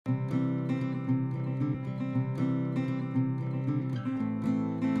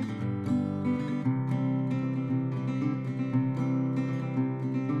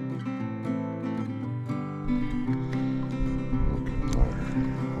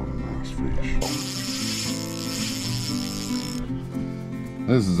fish.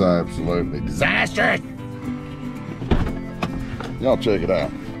 This is absolutely disastrous. Y'all check it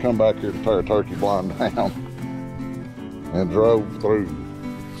out. Come back here to tear a turkey blind down and drove through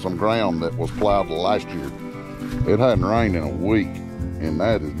some ground that was plowed last year. It hadn't rained in a week, and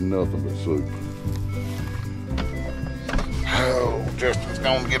that is nothing but soup. Oh, Justin's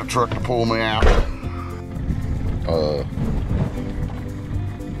going to get a truck to pull me out.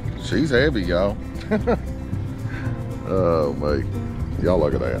 She's heavy, y'all. Oh, mate. Y'all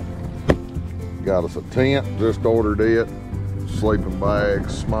look at that. Got us a tent, just ordered it. Sleeping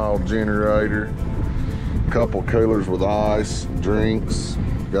bags, small generator, couple coolers with ice, drinks,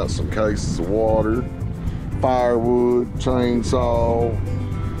 got some cases of water, firewood, chainsaw,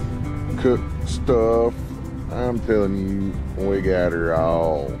 cooked stuff. I'm telling you, we got her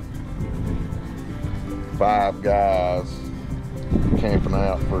all. 5 guys camping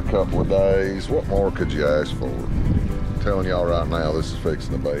out for a couple of days. What more could you ask for? I'm telling y'all right now, this is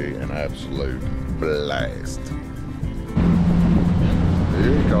fixing to be an absolute blast.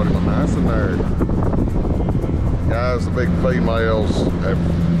 Yeah, caught him a nice one there. Guys, the big females have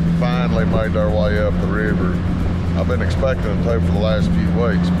finally made their way up the river. I've been expecting them to for the last few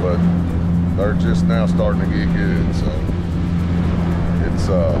weeks, but they're just now starting to get good. So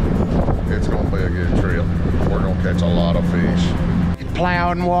it's gonna be a good trip. We're gonna catch a lot of fish.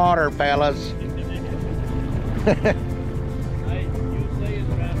 Plowing water, fellas.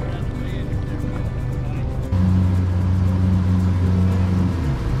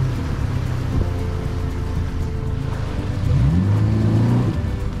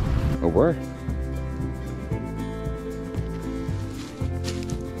 Where?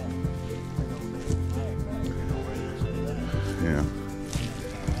 Yeah.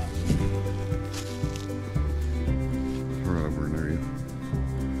 Right over in there, yeah.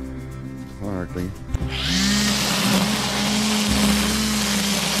 All right, then.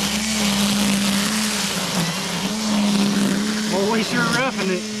 Well, we sure roughing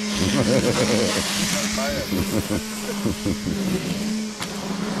it.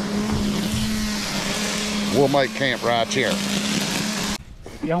 We'll make camp right here.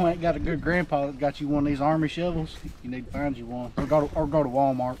 If y'all ain't got a good grandpa that got you one of these army shovels, you need to find you one. Or go to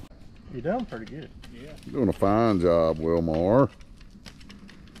Walmart. You're done pretty good. Yeah. You're doing a fine job, Wilmar.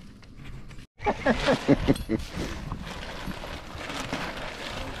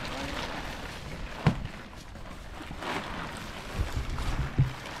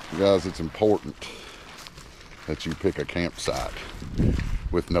 Guys, it's important that you pick a campsite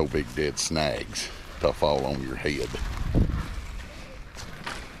with no big dead snags to fall on your head.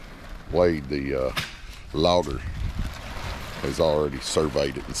 Wade, the logger, has already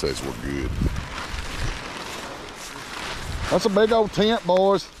surveyed it and says we're good. That's a big old tent,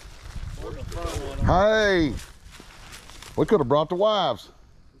 boys. Hey, we could have brought the wives.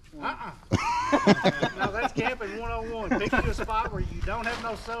 No, that's camping 101. Pick you a spot where you don't have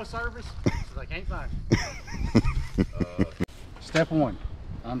no cell service, so they can't find you. Step 1,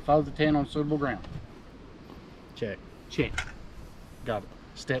 unfold the tent on suitable ground. Check. Check. Got it.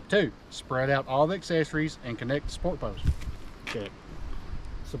 Step 2, spread out all the accessories and connect the support post. Check.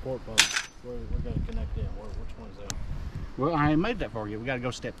 Support post. We're going to connect in. Which one's that? Well, I ain't made that for you. We got to go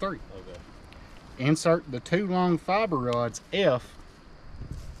step 3. Okay. Insert the 2 long fiber rods F.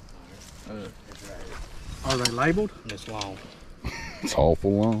 Are they labeled? It's long. It's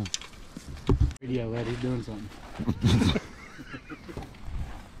awful long. Video that he's doing something.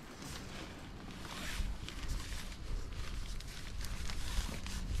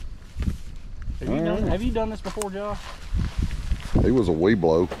 Have you done this before, Josh? He was a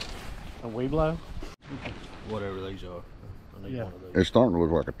Weeblo. A Weeblo? Whatever these are. I need one of those. It's starting to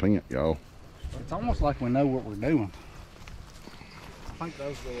look like a tent, y'all. It's almost like we know what we're doing. I think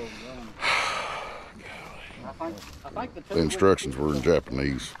those go over. I think the The instructions were in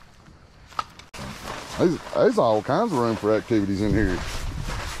Japanese. There's all kinds of room for activities in here.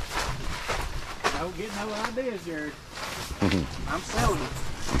 Don't get no ideas, Jared. I'm selling it.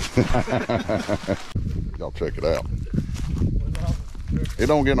 Y'all check it out. It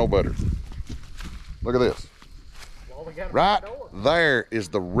don't get no better. Look at this. Right there is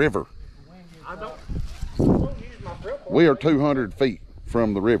the river. We are 200 feet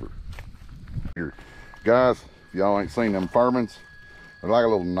from the river. Here, guys, if y'all ain't seen them Furmans, they're like a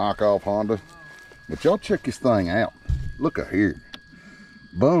little knockoff Honda. But y'all check this thing out. Look at here.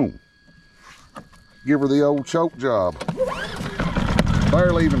 Boom. Give her the old choke job.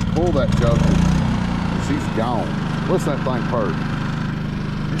 Barely even pull that joker. She's gone. What's that thing purred?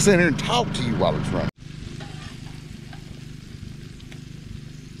 It's in here and talk to you while it's running.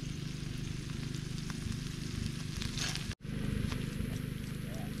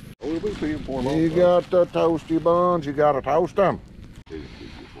 be paying for them. You got the toasty buns, you gotta toast them.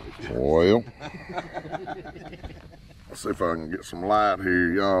 Well, let's see if I can get some light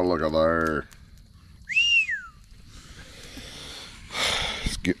here. Y'all look at there.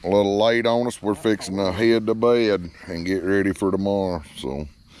 It's getting a little late on us. We're fixing to head to bed and get ready for tomorrow. So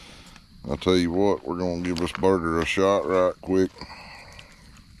I'll tell you what, we're gonna give this burger a shot right quick.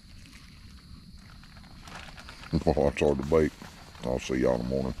 Oh, it's hard to bake. I'll see y'all in the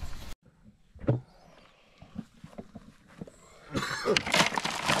morning.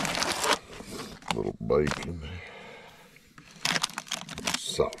 Little bacon,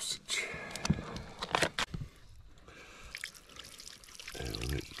 sausage.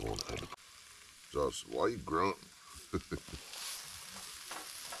 Just why you grunt?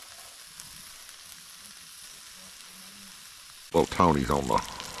 Well, Tony's on the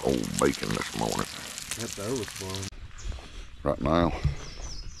old bacon this morning. That dough was blowing. Right now,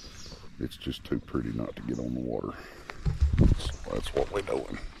 it's just too pretty not to get on the water. That's what we're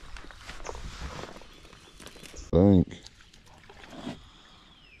doing. Bank.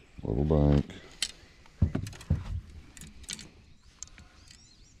 Little bank.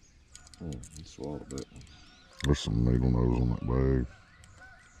 Oh, he swallowed that one. There's some needle nose on that bag.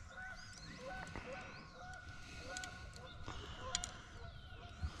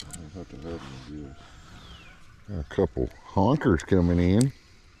 I'll have to have them good. Got a couple honkers coming in.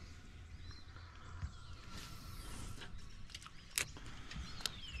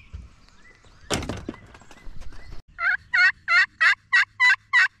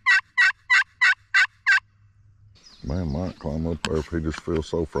 Man might climb up there if he just feels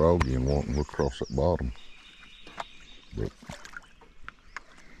so froggy and wanting to look across that bottom. But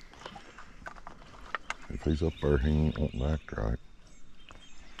if he's up there, he ain't wanting to act right.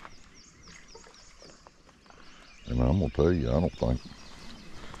 And I'm gonna tell you, I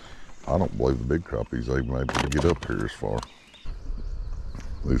don't believe the big crappie's even able to get up here as far.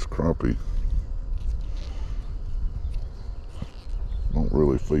 These crappie don't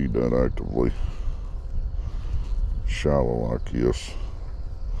really feed that actively shallow like this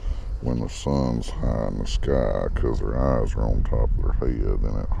when the sun's high in the sky, because their eyes are on top of their head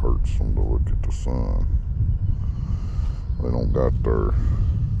and it hurts them to look at the sun. They don't got their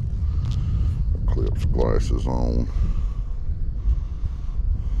eclipse glasses on.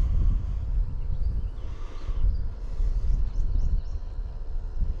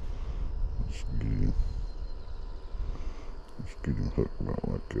 Let's get him hooked about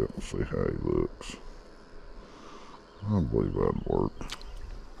like that and see how he looks. I believe that'd work.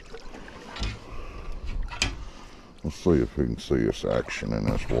 Let's see if he can see this action in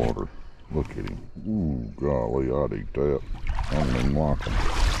this water. Look at him. Ooh, golly, I'd eat that. I don't even like him.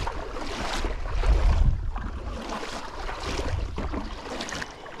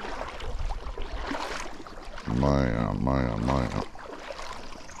 Man.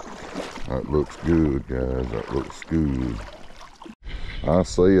 That looks good, guys. That looks good. I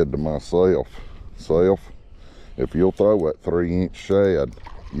said to myself, if you'll throw that 3-inch shad,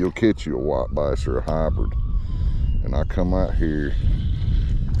 you'll catch you a white bass or a hybrid. And I come out here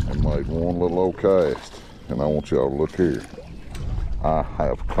and made one little old cast. And I want y'all to look here. I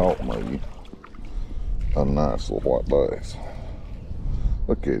have caught me a nice little white bass.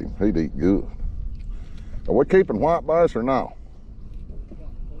 Look at him, he'd eat good. Are we keeping white bass or no?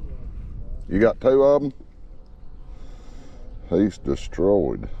 You got 2 of them? He's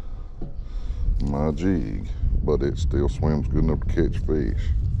destroyed my jig, but it still swims good enough to catch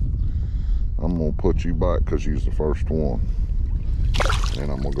fish. I'm gonna put you back because you're the first one. And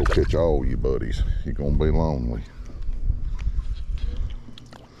I'm gonna go catch all you buddies. You're gonna be lonely.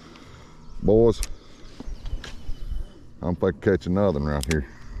 Boys, I'm thinking catch another one right here.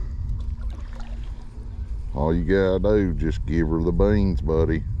 All you gotta do, just give her the beans,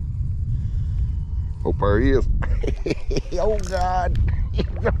 buddy. Oh, there he is. Oh, God.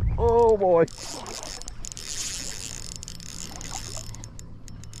 Oh, boy.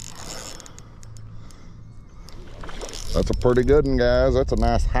 That's a pretty good one, guys. That's a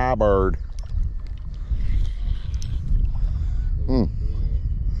nice high bird.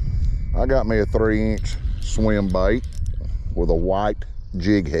 I got me a 3-inch swim bait with a white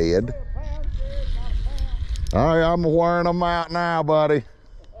jig head. I'm wearing them out now, buddy.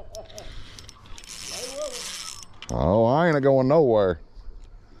 Oh, I ain't going nowhere.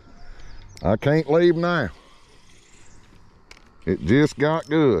 I can't leave now. It just got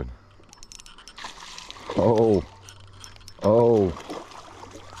good. Oh.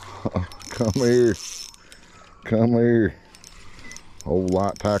 Come here. Come here. Old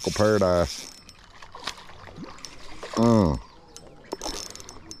light tackle paradise.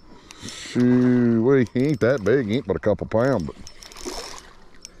 Shoo, he ain't that big. He ain't but a couple pounds, but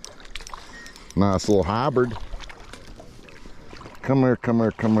nice little hybrid. Come here, come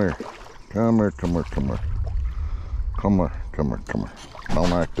here, come here. Come here, come here, come here. Come here, come here, come here.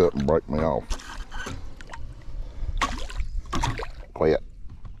 Don't act up and break me off. Quit.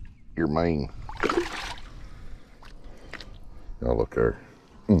 You're mean. Y'all look there.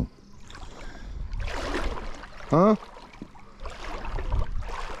 Huh?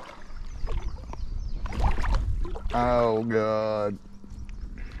 Oh, God.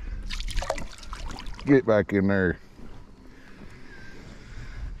 Get back in there.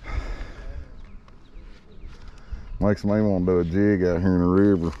 Makes me want to do a jig out here in the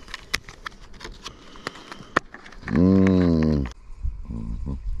river. Oh,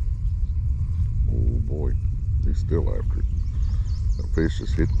 boy. He's still after it. That fish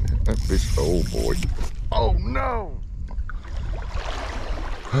is hitting it. That fish, oh, boy. Oh, no.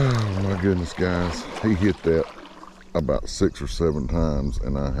 Oh, my goodness, guys. He hit that about 6 or 7 times,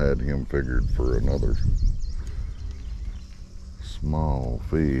 and I had him figured for another small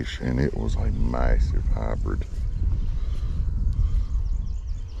fish, and it was a massive hybrid.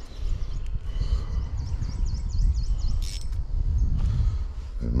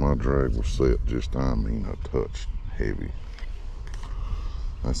 And my drag was set just, I mean, a touch heavy.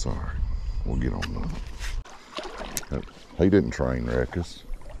 That's all right. We'll get on that. He didn't train wreck us.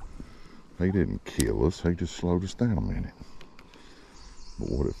 He didn't kill us. He just slowed us down a minute.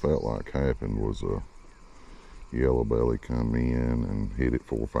 But what it felt like happened was a yellow belly come in and hit it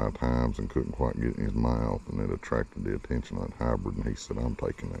 4 or 5 times and couldn't quite get it in his mouth, and it attracted the attention of that hybrid, and he said, I'm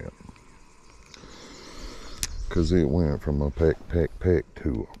taking that. Because it went from a peck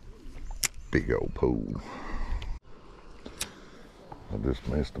to a big old pool. I just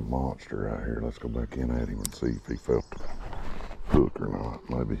missed a monster out here. Let's go back in at him and see if he felt the hook or not.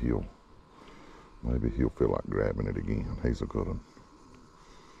 Maybe he'll feel like grabbing it again. He's a good one.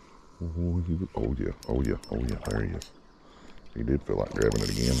 Oh yeah, oh yeah, oh yeah, there he is. He did feel like grabbing it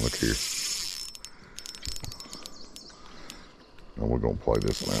again. Look here. And we're gonna play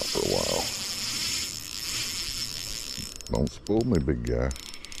this one out for a while. Don't spoil me, big guy.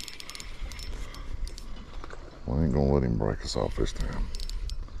 We ain't gonna let him break us off this time.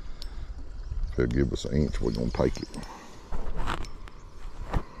 If he'll give us an inch, we're gonna take it.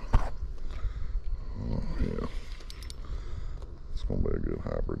 Oh yeah. It's gonna be a good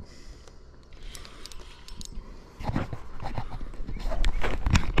hybrid.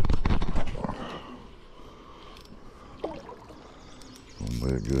 Gonna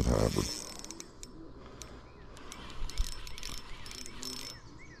be a good hybrid.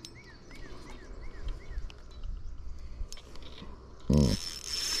 Oh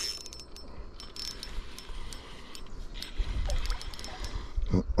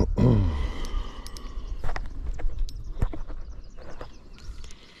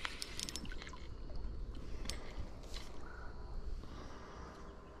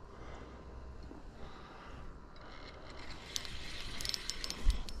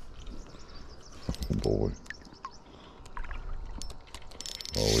boy.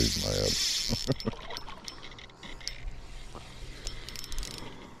 Oh, he's mad.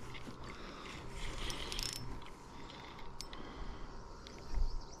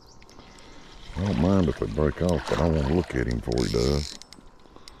 I don't mind if they break off, but I want to look at him before he does.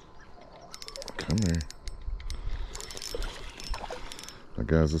 Come here. Now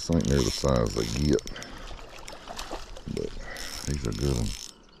guys, this ain't near the size they get, but he's a good one.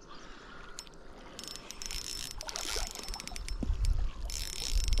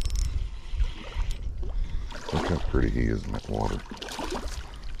 Look how pretty he is in that water.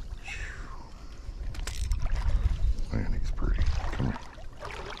 Man, he's pretty. Come here.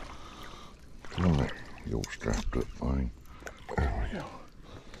 Come there, you old strapped up thing. There we go.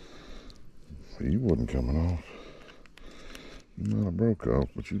 You wasn't coming off. You might have broke off,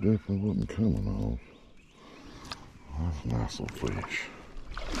 but you definitely wasn't coming off. That's a nice little fish.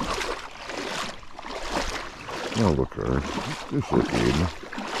 Oh, look at her. Just look at me.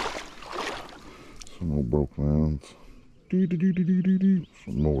 Some old broke lines.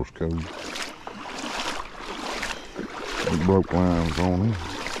 Some Morse code. Some broke lines on him.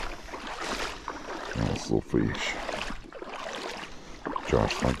 Nice little fish.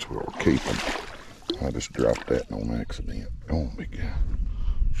 Josh thinks we'll keep him. I just dropped that on accident. Oh, big guy.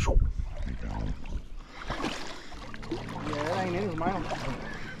 There you go. Yeah, that ain't in his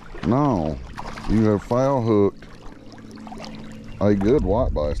mouth. No, you have foul hooked a good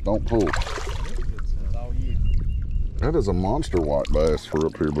white bass. Don't pull. It's all you. That is a monster white bass for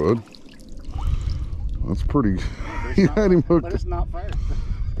up here, bud. That's pretty. You had him hooked. But it's not fair.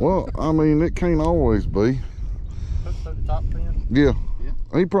 Well, I mean, it can't always be. Put the top pin. Yeah. Yeah.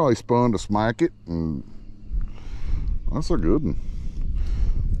 He probably spun to smack it, and that's a good one.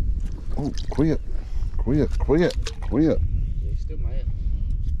 Oh, quit. Yeah, he's still mad.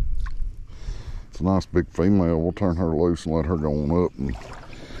 It's a nice big female. We'll turn her loose and let her go on up and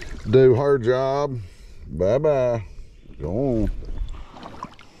do her job. Bye-bye. Go on.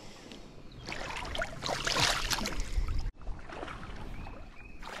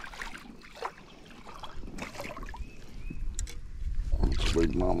 That's a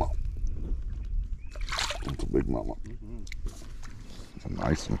big mama. That's a big mama. It's a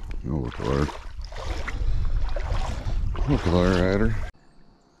nice one. You know, look at her. Look at her at her.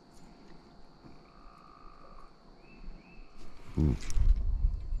 I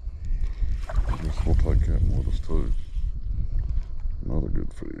guess we'll take that one with us too. Another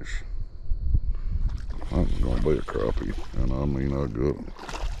good fish. That's gonna be a crappie, and I mean a good one.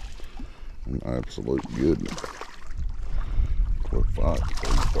 An absolute good one. Quit fighting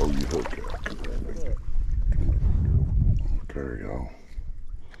before you throw your hook out. Carry on.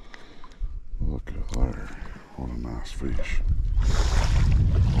 Look at there. What a nice fish.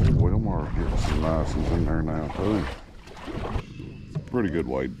 Oh, Wilmar getting some nice ones in there now too. Pretty good,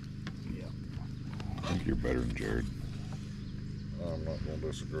 Wade. Yeah. I think you're better than Jared. I'm not going to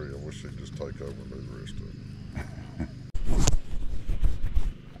disagree. I wish he'd just take over and do the rest of it.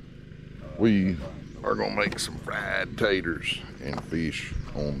 We are going to make some fried taters and fish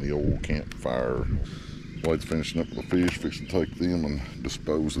on the old campfire. Wade's finishing up with the fish, fixing to take them and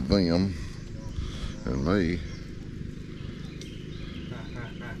dispose of them. And me.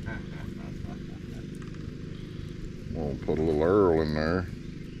 We'll put a little Earl in there.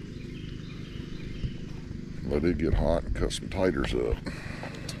 Let it get hot and cut some taters up.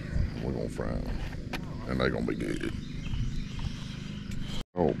 We're gonna fry them. And they're gonna be good.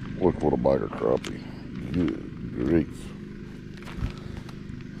 Oh, look what a bite of crappie. Good grief.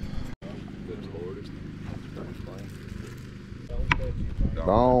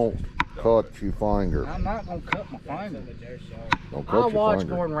 Don't cut your finger. I'm not gonna cut my finger. Don't cut I'll your watch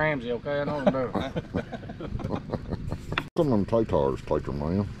finger. Gordon Ramsay, okay? I don't know. Some of them tatars, tater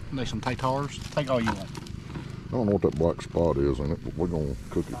man. Need some tatars? Take all you want. I don't know what that black spot is in it, but we're gonna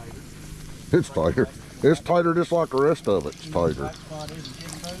cook it. It's tater. It's tater just like the rest of it. It's tater.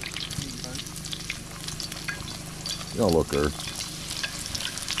 Y'all look there.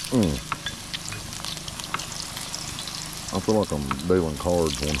 I feel like I'm dealing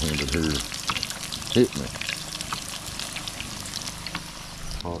cards one-handed here. Hit me.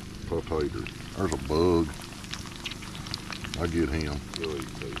 Hot potato. There's a bug. I get him.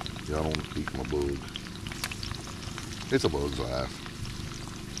 Yeah, I don't want to keep my bug. It's a bug's life.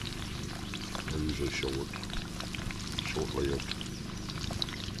 They're usually short-lived.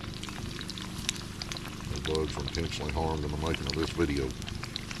 The bugs were intentionally harmed in the making of this video.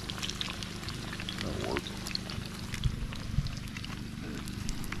 That'll work.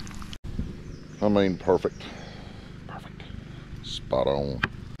 I mean, perfect. Perfect. Spot on.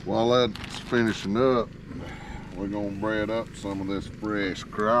 While that's finishing up, we're gonna bread up some of this fresh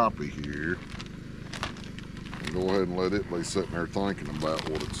crappie here. And go ahead and let it be sitting there thinking about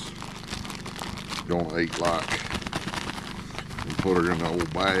what it's gonna eat like. And put her in the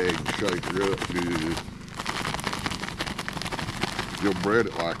old bag and shake her up good. You'll bread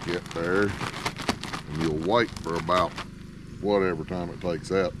it like that there, and you'll wait for about whatever time it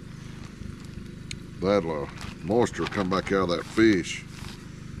takes out. That'll moisture come back out of that fish.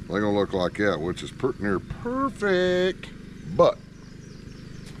 They're gonna look like that, which is pretty near perfect. But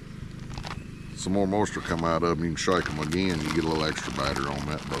some more moisture come out of them, you can shake them again, you get a little extra batter on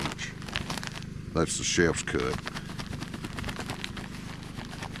that bunch. That's the chef's cut.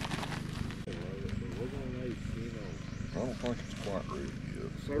 I don't think it's quite ready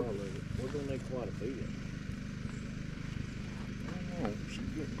yet. We're gonna need quite a bit. I don't know, she's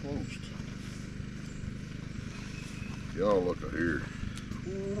getting close. Y'all look at here.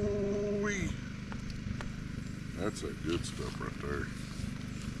 Ooh-wee. That's that good stuff right there.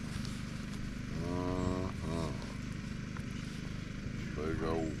 Big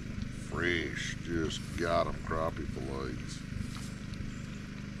old fresh, just got them crappie fillets.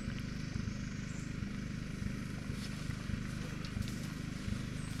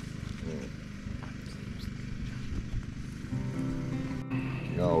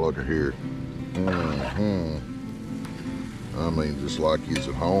 Y'all look at here. I mean, just like you's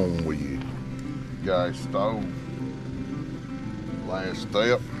at home with your gas stove. Last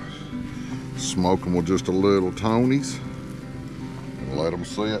step, smoke them with just a little Tony's and let them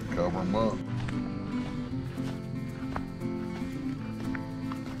sit, cover them up.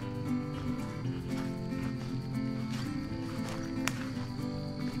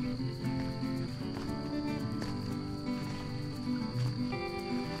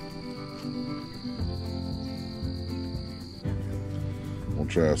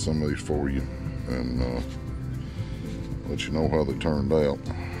 try some of these for you and let you know how they turned out.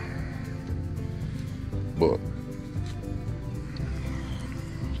 But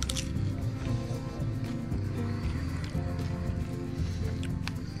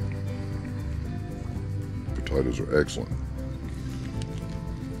potatoes are excellent.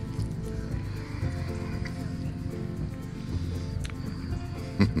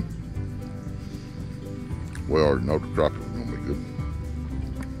 We already know the crappie is gonna be good.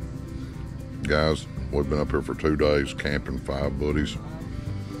 Guys, we've been up here for 2 days camping, 5 buddies,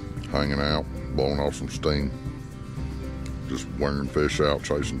 hanging out, blowing off some steam, just wearing fish out,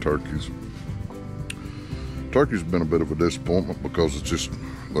 chasing turkeys. Turkey's been a bit of a disappointment because it's just,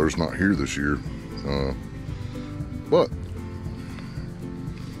 they're just not here this year. But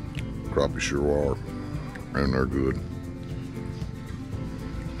crappie sure are, and they're good.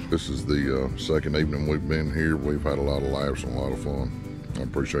 This is the second evening we've been here. We've had a lot of laughs and a lot of fun. I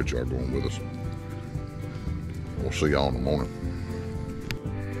appreciate y'all going with us. We'll see y'all in the morning.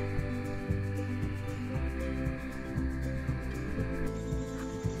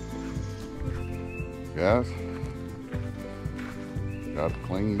 Guys, got it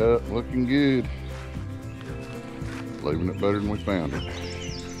cleaned up, looking good. Leaving it better than we found it.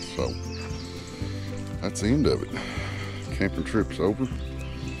 So, that's the end of it. Camping trip's over.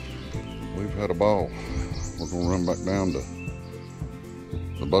 We've had a ball. We're gonna run back down to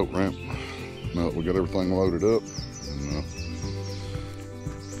the boat ramp now that we got everything loaded up. And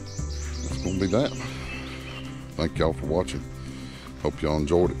that's gonna be that. Thank y'all for watching. Hope y'all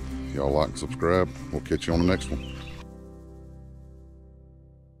enjoyed it. Y'all like and subscribe. We'll catch you on the next one.